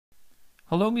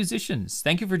Hello musicians,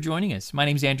 thank you for joining us. My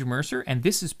name is Andrew Mercer and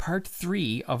this is part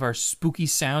 3 of our Spooky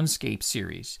Soundscape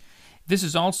series. This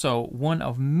is also one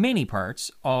of many parts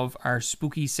of our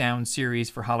Spooky Sound series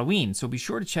for Halloween, so be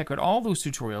sure to check out all those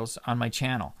tutorials on my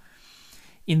channel.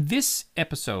 In this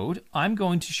episode, I'm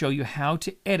going to show you how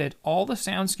to edit all the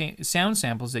sound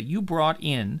samples that you brought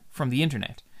in from the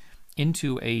internet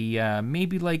into a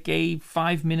maybe like a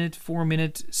 5-minute,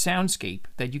 4-minute soundscape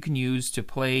that you can use to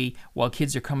play while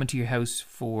kids are coming to your house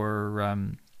for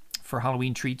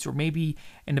Halloween treats, or maybe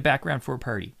in the background for a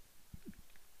party.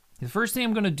 The first thing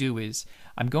I'm going to do is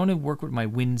I'm going to work with my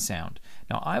wind sound.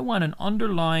 Now I want an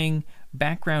underlying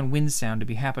background wind sound to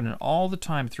be happening all the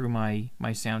time through my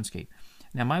soundscape.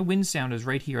 Now my wind sound is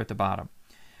right here at the bottom.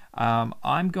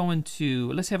 I'm going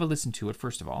to, let's have a listen to it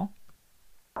first of all.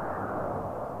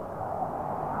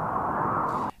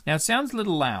 Now it sounds a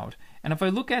little loud, and if I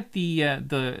look at the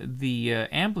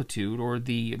amplitude or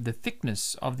the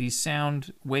thickness of these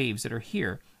sound waves that are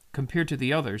here compared to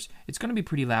the others, it's going to be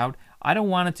pretty loud. I don't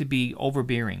want it to be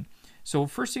overbearing. So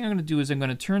first thing I'm going to do is I'm going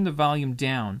to turn the volume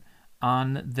down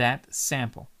on that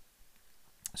sample.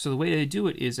 So the way that I do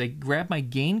it is I grab my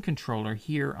gain controller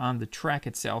here on the track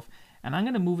itself, and I'm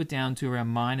going to move it down to around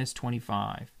minus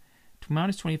 25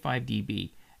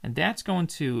 dB. And that's going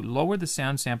to lower the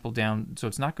sound sample down so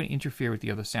it's not going to interfere with the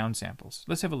other sound samples.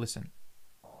 Let's have a listen.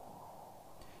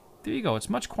 There you go. It's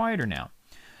much quieter now.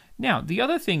 Now, the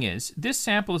other thing is, this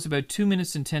sample is about 2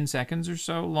 minutes and 10 seconds or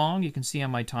so long. You can see on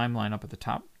my timeline up at the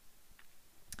top.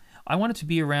 I want it to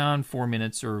be around 4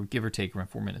 minutes, or give or take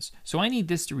around 4 minutes. So I need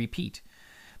this to repeat.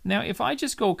 Now, if I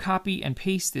just go copy and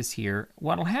paste this here,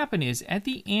 what will happen is at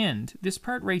the end, this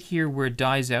part right here where it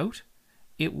dies out,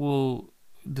 the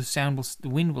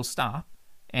wind will stop,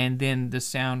 and then the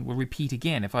sound will repeat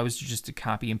again. If I was just to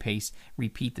copy and paste,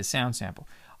 repeat the sound sample.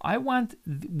 I want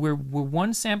where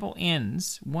one sample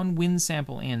ends, one wind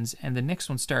sample ends, and the next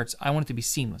one starts, I want it to be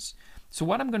seamless. So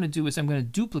what I'm going to do is I'm going to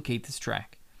duplicate this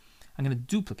track. I'm going to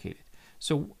duplicate it.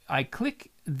 So I click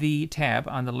the tab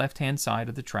on the left-hand side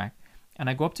of the track, and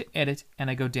I go up to Edit, and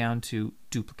I go down to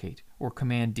Duplicate, or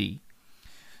Command D.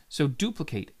 So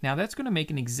duplicate. Now that's going to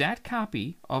make an exact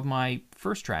copy of my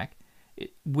first track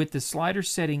with the slider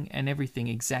setting and everything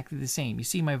exactly the same. You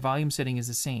see my volume setting is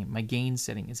the same. My gain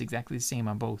setting is exactly the same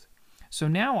on both. So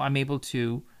now I'm able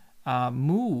to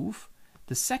move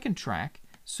the second track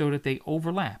so that they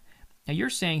overlap. Now you're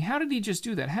saying, how did he just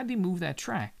do that? How did he move that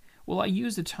track? Well, I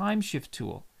used the time shift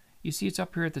tool. You see it's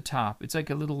up here at the top. It's like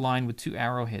a little line with 2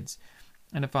 arrowheads.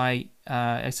 And if I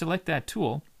select that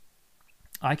tool,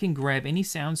 I can grab any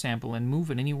sound sample and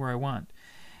move it anywhere I want.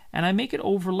 And I make it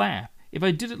overlap. If I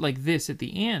did it like this at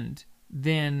the end,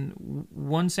 then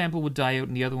one sample would die out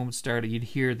and the other one would start, and you'd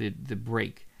hear the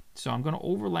break. So I'm going to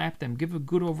overlap them, give a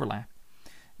good overlap.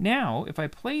 Now, if I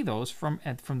play those from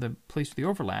the place for the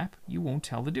overlap, you won't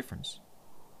tell the difference.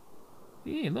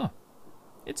 Hey, look.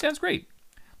 It sounds great.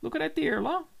 Look at that there,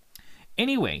 look.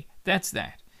 Anyway, that's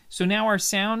that. So now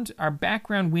our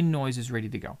background wind noise is ready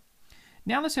to go.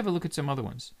 Now let's have a look at some other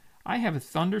ones. I have a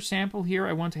thunder sample here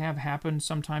I want to have happen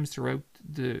sometimes throughout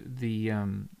the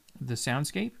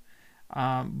soundscape,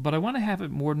 but I want to have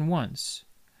it more than once.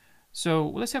 So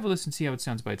let's have a listen and see how it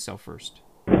sounds by itself first.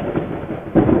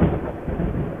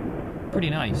 Pretty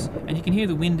nice. And you can hear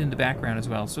the wind in the background as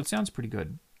well, so it sounds pretty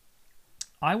good.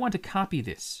 I want to copy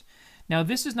this. Now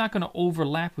this is not going to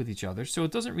overlap with each other, so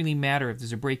it doesn't really matter if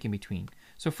there's a break in between.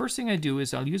 So first thing I do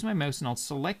is I'll use my mouse and I'll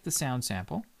select the sound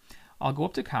sample. I'll go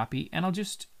up to copy, and I'll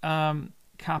just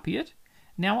copy it.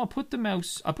 Now I'll put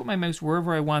my mouse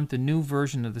wherever I want the new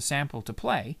version of the sample to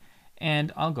play,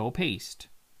 and I'll go paste.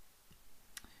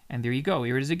 And there you go.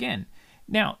 Here it is again.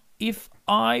 Now, if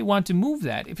I want to move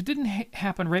that, if it didn't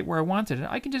happen right where I wanted it,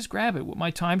 I can just grab it with my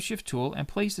time shift tool and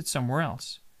place it somewhere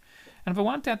else. And if I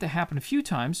want that to happen a few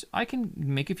times, I can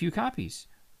make a few copies.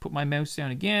 Put my mouse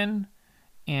down again,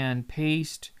 and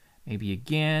paste, maybe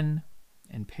again,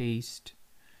 and paste.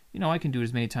 You know, I can do it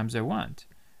as many times as I want.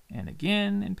 And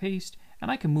again, and paste.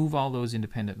 And I can move all those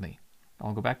independently.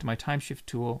 I'll go back to my time shift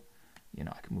tool. You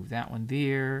know, I can move that one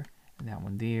there, and that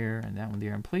one there, and that one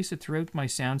there, and place it throughout my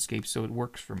soundscape so it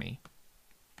works for me.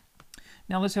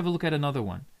 Now let's have a look at another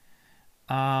one.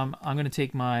 I'm going to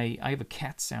take I have a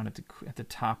cat sound at the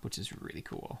top, which is really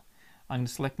cool. I'm going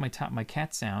to select my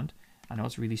cat sound. I know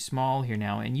it's really small here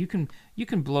now, and you can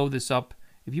blow this up.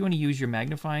 If you want to use your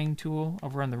magnifying tool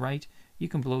over on the right, you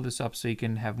can blow this up so you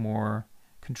can have more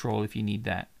control if you need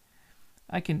that.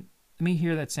 Let me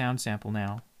hear that sound sample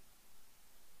now.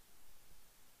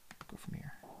 Go from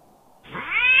here.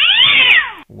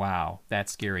 Wow,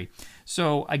 that's scary.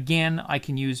 So again, I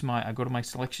can use I go to my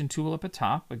selection tool up at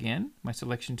top, again, my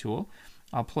selection tool.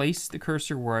 I'll place the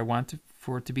cursor where I want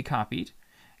for it to be copied,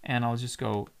 and I'll just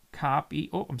go copy.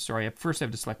 Oh, I'm sorry. First I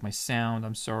have to select my sound.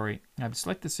 I'm sorry. I have to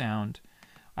select the sound.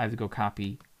 I have to go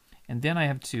copy, and then I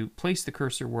have to place the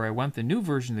cursor where I want the new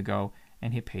version to go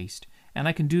and hit paste. And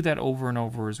I can do that over and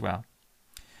over as well.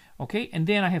 Okay, and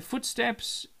then I have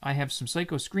footsteps, I have some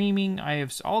psycho screaming, I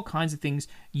have all kinds of things.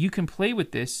 You can play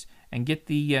with this and get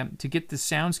the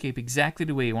soundscape exactly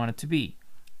the way you want it to be.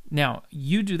 Now,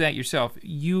 you do that yourself.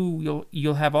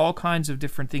 You'll have all kinds of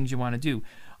different things you want to do.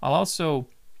 I'll also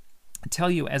tell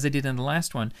you, as I did in the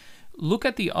last one, look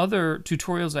at the other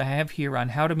tutorials I have here on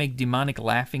how to make demonic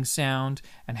laughing sound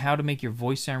and how to make your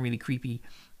voice sound really creepy.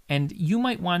 And you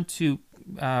might want to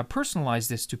personalize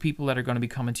this to people that are going to be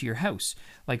coming to your house.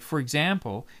 Like, for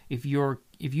example, if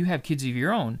you have kids of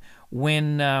your own,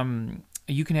 when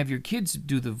you can have your kids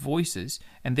do the voices,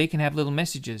 and they can have little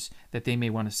messages that they may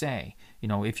want to say. You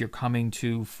know, if you're coming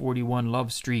to 41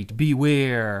 Love Street,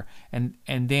 beware, and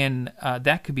then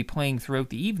that could be playing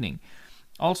throughout the evening.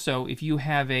 Also, if you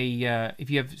have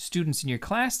students in your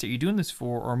class that you're doing this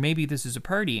for, or maybe this is a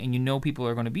party and you know people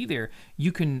are going to be there,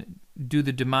 you can do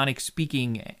the demonic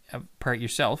speaking part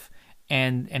yourself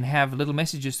and have little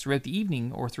messages throughout the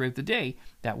evening or throughout the day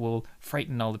that will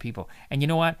frighten all the people. And you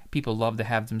know what? People love to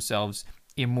have themselves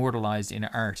immortalized in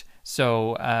art.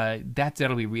 So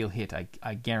that'll be a real hit,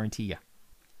 I guarantee you.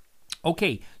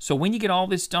 Okay, so when you get all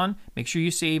this done, make sure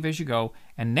you save as you go.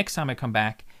 And next time I come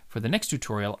back for the next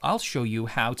tutorial, I'll show you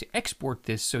how to export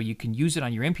this so you can use it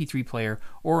on your MP3 player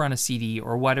or on a CD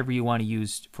or whatever you want to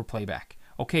use for playback.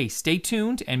 Okay, stay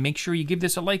tuned and make sure you give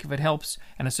this a like if it helps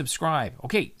and a subscribe.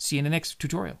 Okay, see you in the next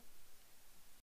tutorial.